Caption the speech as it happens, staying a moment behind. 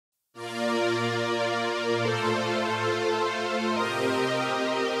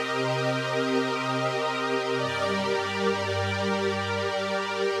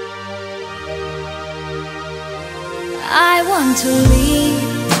want to live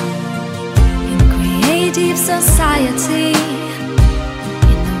in creative society,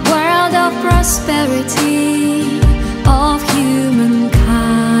 in the world of prosperity of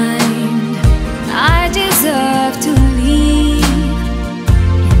humankind. I deserve to live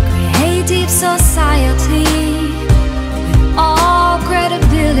in creative society with all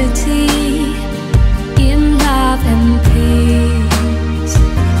credibility, in love and peace.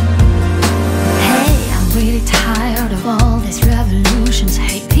 Hey, I'm really tired of all these revolutions.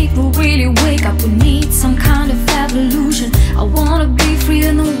 Hey, people, really wake up, we need some kind of evolution. I wanna be free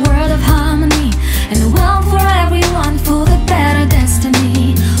in a world of harmony, and a world for everyone, for the better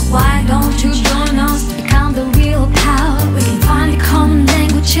destiny. Why don't you join us to become the real power? We can find a common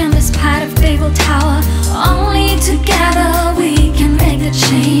language in this part of Babel Tower. Only together we can make the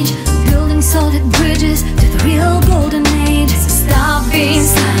change, building solid bridges to the real golden age. So stop being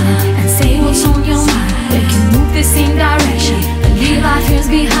silent and say what's on your mind. We can move the same direction and leave our fears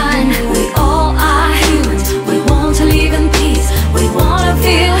behind. We all are humans, we want to live in peace. We want to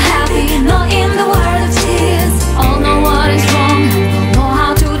feel happy, not in the world of tears. All know what is wrong, all know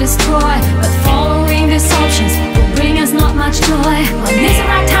how to destroy, but following these options will bring us not much joy. When is the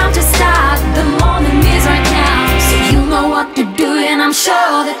right time to start? The moment is right now. So you know what to do, and I'm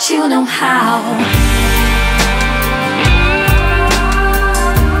sure that you know how.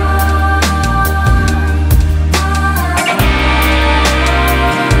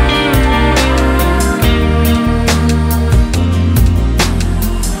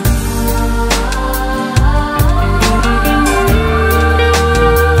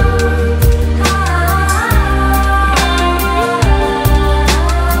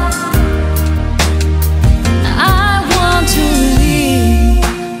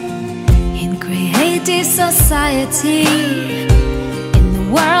 Society, in the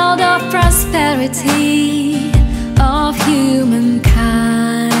world of prosperity of humankind.